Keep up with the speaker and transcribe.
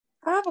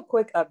have a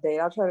quick update.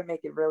 I'll try to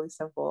make it really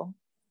simple.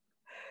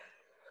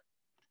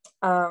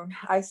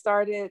 I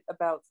started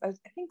about, I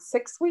think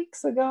 6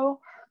 weeks ago.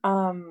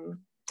 And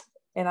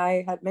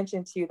I had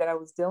mentioned to you that I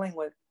was dealing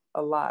with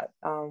a lot,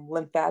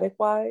 lymphatic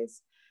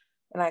wise.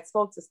 And I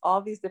spoke to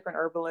all these different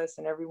herbalists,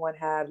 and everyone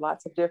had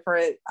lots of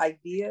different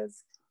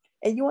ideas.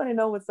 And you want to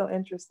know what's so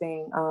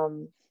interesting?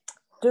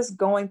 Just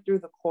going through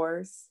the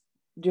course,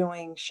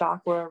 doing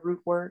chakra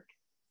root work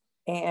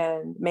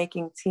and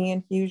making tea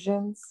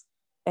infusions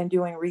and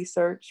doing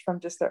research from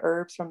just the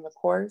herbs from the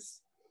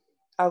course,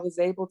 I was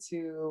able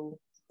to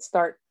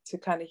start to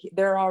kind of,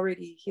 they're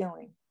already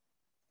healing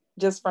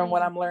just from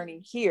what I'm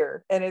learning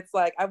here. And it's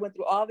like, I went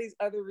through all these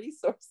other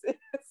resources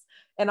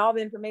and all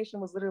the information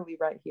was literally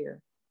right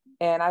here.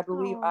 And I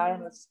believe I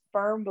am a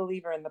firm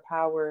believer in the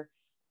power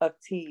of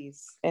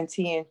teas and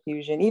tea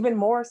infusion, even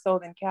more so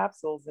than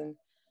capsules. And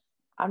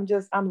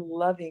I'm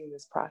loving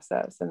this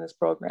process and this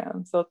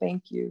program. So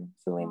thank you,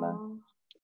 Salima.